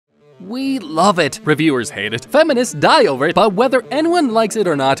We love it. Reviewers hate it. Feminists die over it. But whether anyone likes it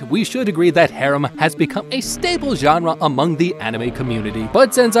or not, we should agree that harem has become a staple genre among the anime community.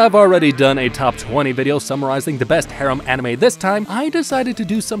 But since I've already done a top 20 video summarizing the best harem anime this time, I decided to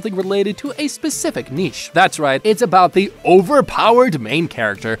do something related to a specific niche. That's right, it's about the overpowered main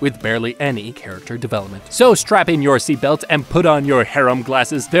character with barely any character development. So strap in your seatbelt and put on your harem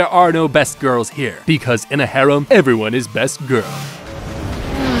glasses. There are no best girls here, because in a harem, everyone is best girl.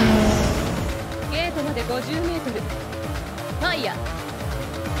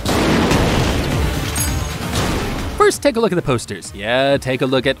 First, take a look at the posters. Yeah, take a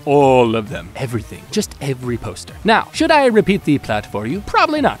look at all of them. Everything. Just every poster. Now, should I repeat the plot for you?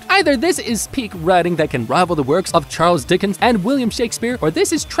 Probably not. Either this is peak writing that can rival the works of Charles Dickens and William Shakespeare, or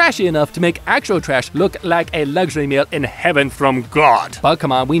this is trashy enough to make actual trash look like a luxury meal in heaven from God. But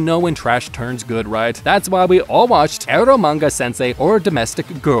come on, we know when trash turns good, right? That's why we all watched Ero Manga Sensei or Domestic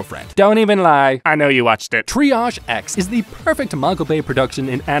Girlfriend. Don't even lie. I know you watched it. Triage X is the perfect manga bay production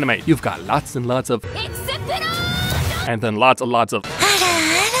in anime. You've got lots and lots of... and then lots and lots of...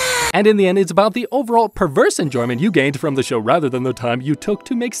 and in the end, it's about the overall perverse enjoyment you gained from the show rather than the time you took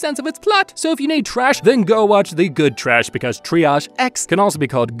to make sense of its plot. So if you need trash, then go watch the good trash, because Triage X can also be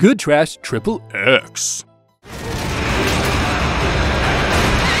called Good Trash XXX.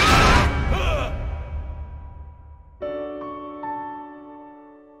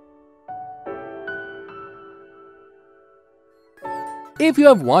 If you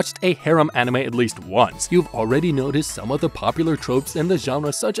have watched a harem anime at least once, you've already noticed some of the popular tropes in the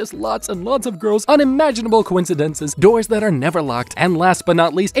genre, such as lots and lots of girls, unimaginable coincidences, doors that are never locked, and last but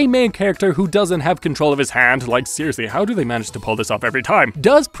not least, a main character who doesn't have control of his hand. Like, seriously, how do they manage to pull this off every time?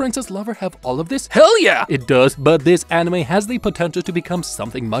 Does Princess Lover have all of this? Hell yeah, it does, but this anime has the potential to become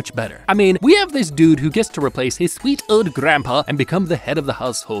something much better. I mean, we have this dude who gets to replace his sweet old grandpa and become the head of the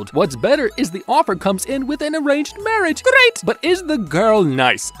household. What's better is the offer comes in with an arranged marriage. Great! But is the girl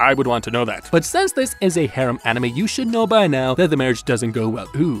nice? I would want to know that. But since this is a harem anime, you should know by now that the marriage doesn't go well.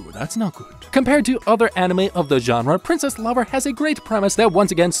 Ooh, that's not good. Compared to other anime of the genre, Princess Lover has a great premise that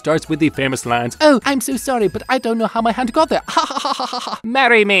once again starts with the famous lines, "Oh, I'm so sorry, but I don't know how my hand got there. Ha ha ha ha ha ha.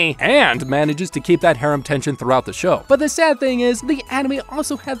 Marry me!" And manages to keep that harem tension throughout the show. But the sad thing is, the anime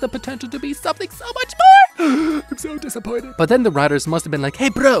also had the potential to be something so much more. I'm so disappointed. But then the writers must have been like, "Hey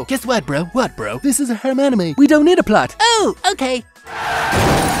bro, guess what bro? What bro? This is a harem anime. We don't need a plot." Oh, okay.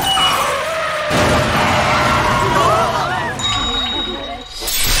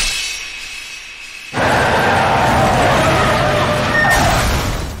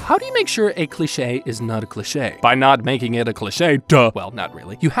 How do you make sure a cliche is not a cliche? By not making it a cliche, duh. Well, not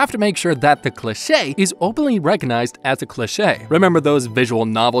really. You have to make sure that the cliche is openly recognized as a cliche. Remember those visual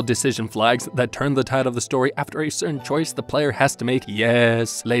novel decision flags that turn the tide of the story after a certain choice the player has to make?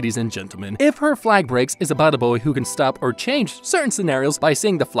 Yes, ladies and gentlemen. If Her Flag Breaks is about a boy who can stop or change certain scenarios by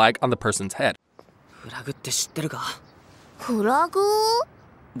seeing the flag on the person's head.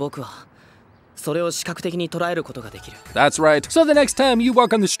 That's right. So the next time you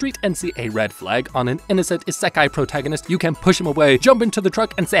walk on the street and see a red flag on an innocent isekai protagonist, you can push him away, jump into the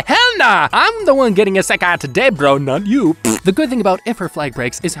truck, and say, "Hell nah! I'm the one getting isekai today, bro, not you." The good thing about If Her Flag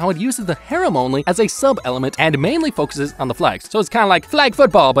Breaks is how it uses the harem only as a sub-element and mainly focuses on the flags. So it's kind of like flag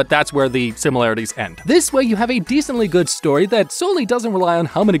football, but that's where the similarities end. This way you have a decently good story that solely doesn't rely on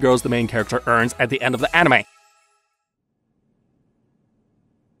how many girls the main character earns at the end of the anime.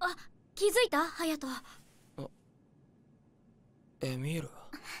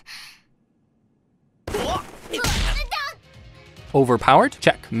 Overpowered?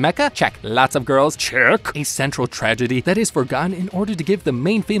 Check. Mecha? Check. Lots of girls? Check. A central tragedy that is forgotten in order to give the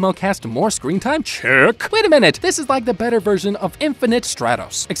main female cast more screen time? Check. Wait a minute, this is like the better version of Infinite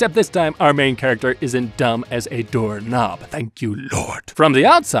Stratos. Except this time, our main character isn't dumb as a doorknob. Thank you, Lord. From the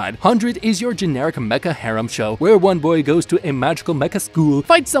outside, 100 is your generic mecha harem show where one boy goes to a magical mecha school,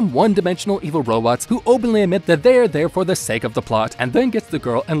 fights some one-dimensional evil robots who openly admit that they are there for the sake of the plot, and then gets the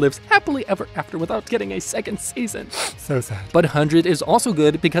girl and lives happily ever after without getting a second season. So sad. But 100 is also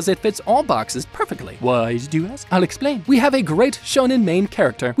good because it fits all boxes perfectly. Why did you ask? I'll explain. We have a great shonen main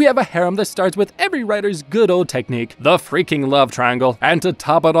character. We have a harem that starts with every writer's good old technique, the freaking love triangle. And to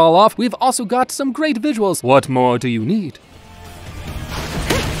top it all off, we've also got some great visuals. What more do you need?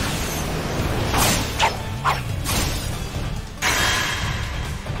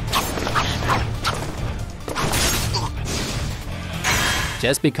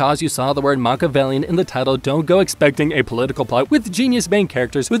 Just because you saw the word Machiavellian in the title, don't go expecting a political plot with genius main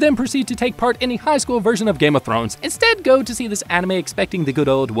characters who then proceed to take part in a high school version of Game of Thrones. Instead, go to see this anime expecting the good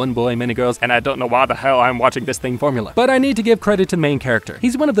old one-boy minigirls, and I don't know why the hell I'm watching this thing formula. But I need to give credit to the main character.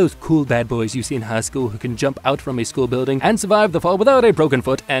 He's one of those cool bad boys you see in high school who can jump out from a school building and survive the fall without a broken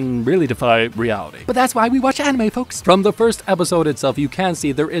foot and really defy reality. But that's why we watch anime, folks. From the first episode itself, you can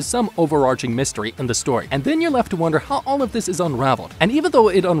see there is some overarching mystery in the story, and then you're left to wonder how all of this is unraveled. And even though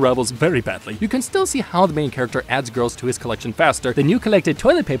it unravels very badly, you can still see how the main character adds girls to his collection faster than you collected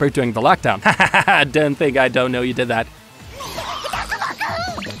toilet paper during the lockdown. Hahaha, don't think I don't know you did that.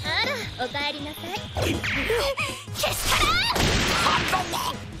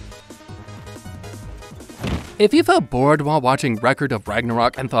 If you felt bored while watching Record of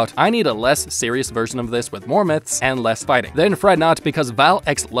Ragnarok and thought, I need a less serious version of this with more myths and less fighting, then fret not, because Val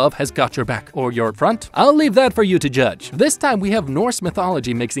X Love has got your back, or your front. I'll leave that for you to judge. This time we have Norse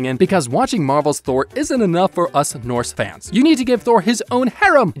mythology mixing in, because watching Marvel's Thor isn't enough for us Norse fans. You need to give Thor his own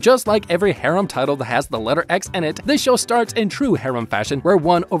harem! Just like every harem title that has the letter X in it, this show starts in true harem fashion, where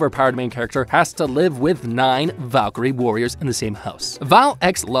one overpowered main character has to live with 9 Valkyrie warriors in the same house. Val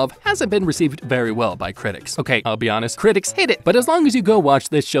X Love hasn't been received very well by critics. Okay, I'll be honest, critics hate it, but as long as you go watch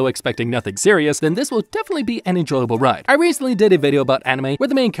this show expecting nothing serious, then this will definitely be an enjoyable ride. I recently did a video about anime where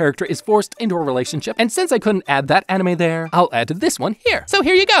the main character is forced into a relationship, and since I couldn't add that anime there, I'll add this one here. So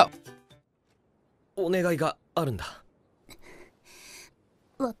here you go. お願いがあるんだ。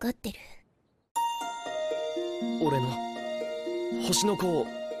わかってる。俺の星の子を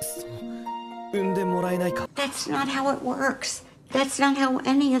産んでもらえないか。 That's not how it works. That's not how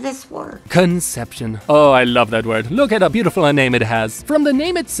any of this works. Conception. Oh, I love that word. Look at how beautiful a name it has. From the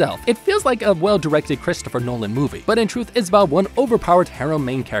name itself, it feels like a well-directed Christopher Nolan movie, but in truth, it's about one overpowered harem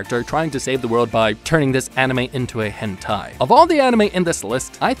main character trying to save the world by turning this anime into a hentai. Of all the anime in this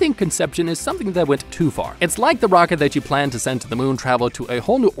list, I think Conception is something that went too far. It's like the rocket that you planned to send to the moon traveled to a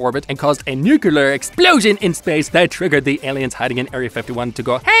whole new orbit and caused a nuclear explosion in space that triggered the aliens hiding in Area 51 to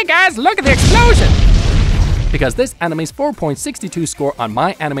go, hey guys, look at the explosion! Because this anime's 4.62 score on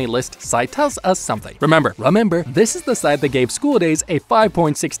my anime list site tells us something. Remember, this is the site that gave School Days a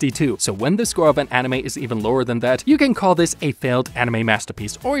 5.62, so when the score of an anime is even lower than that, you can call this a failed anime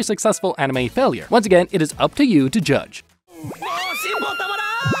masterpiece or a successful anime failure. Once again, it is up to you to judge.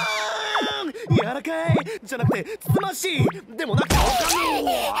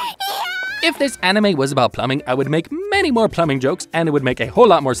 If this anime was about plumbing, I would make many more plumbing jokes and it would make a whole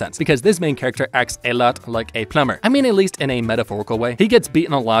lot more sense because this main character acts a lot like a plumber. I mean, at least in a metaphorical way. He gets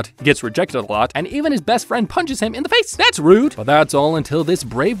beaten a lot, gets rejected a lot, and even his best friend punches him in the face. That's rude. But that's all until this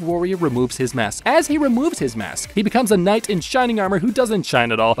brave warrior removes his mask. As he removes his mask, he becomes a knight in shining armor who doesn't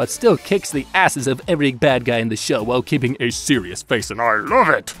shine at all, but still kicks the asses of every bad guy in the show while keeping a serious face, and I love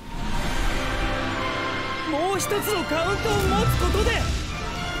it. もう一つのカウントを持つことで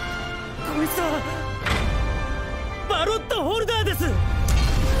こいつはバロットホルダーです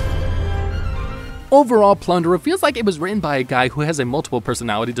Overall, Plunderer feels like it was written by a guy who has a multiple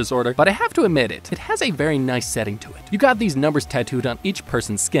personality disorder, but I have to admit it has a very nice setting to it. You got these numbers tattooed on each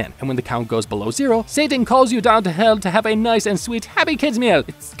person's skin, and when the count goes below 0, Satan calls you down to hell to have a nice and sweet happy kids meal.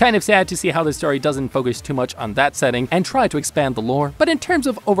 It's kind of sad to see how the story doesn't focus too much on that setting and try to expand the lore, but in terms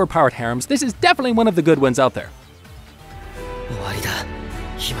of overpowered harems, this is definitely one of the good ones out there. 終わりだ、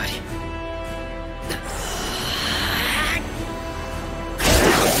ひまり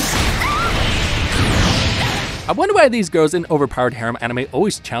I wonder why these girls in overpowered harem anime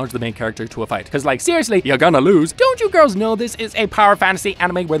always challenge the main character to a fight. Cause like, seriously, you're gonna lose. Don't you girls know this is a power fantasy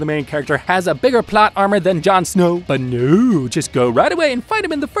anime where the main character has a bigger plot armor than Jon Snow? But no, just go right away and fight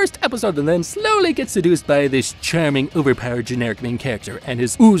him in the first episode and then slowly get seduced by this charming, overpowered generic main character and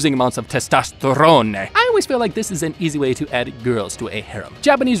his oozing amounts of testosterone. I always feel like this is an easy way to add girls to a harem.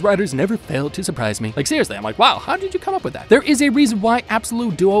 Japanese writers never failed to surprise me. Like seriously, I'm like, wow, how did you come up with that? There is a reason why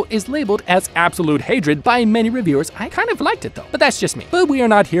Absolute Duo is labeled as Absolute Hatred by many reviewers. I kind of liked it though, but that's just me. But we are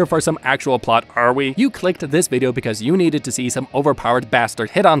not here for some actual plot, are we? You clicked this video because you needed to see some overpowered bastard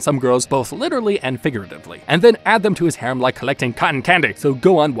hit on some girls both literally and figuratively, and then add them to his harem like collecting cotton candy. So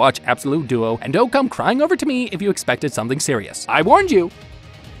go on, watch Absolute Duo, and don't come crying over to me if you expected something serious. I warned you!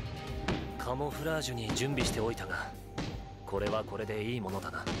 カモフラージュに準備しておいたが、これはこれでいいもの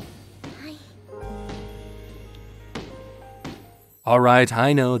だな。Alright,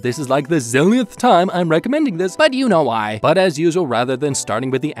 I know, this is like the zillionth time I'm recommending this, but you know why. But as usual, rather than starting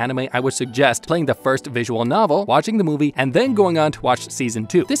with the anime, I would suggest playing the first visual novel, watching the movie, and then going on to watch season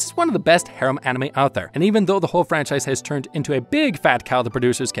 2. This is one of the best harem anime out there, and even though the whole franchise has turned into a big fat cow the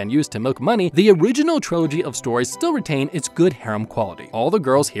producers can use to milk money, the original trilogy of stories still retain its good harem quality. All the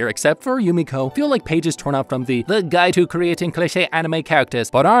girls here, except for Yumiko, feel like pages torn out from the guide to creating cliché anime characters,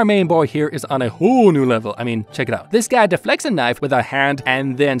 but our main boy here is on a whole new level. I mean, check it out. This guy deflects a knife with a hand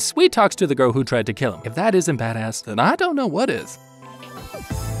and then sweet talks to the girl who tried to kill him. If that isn't badass, then I don't know what is.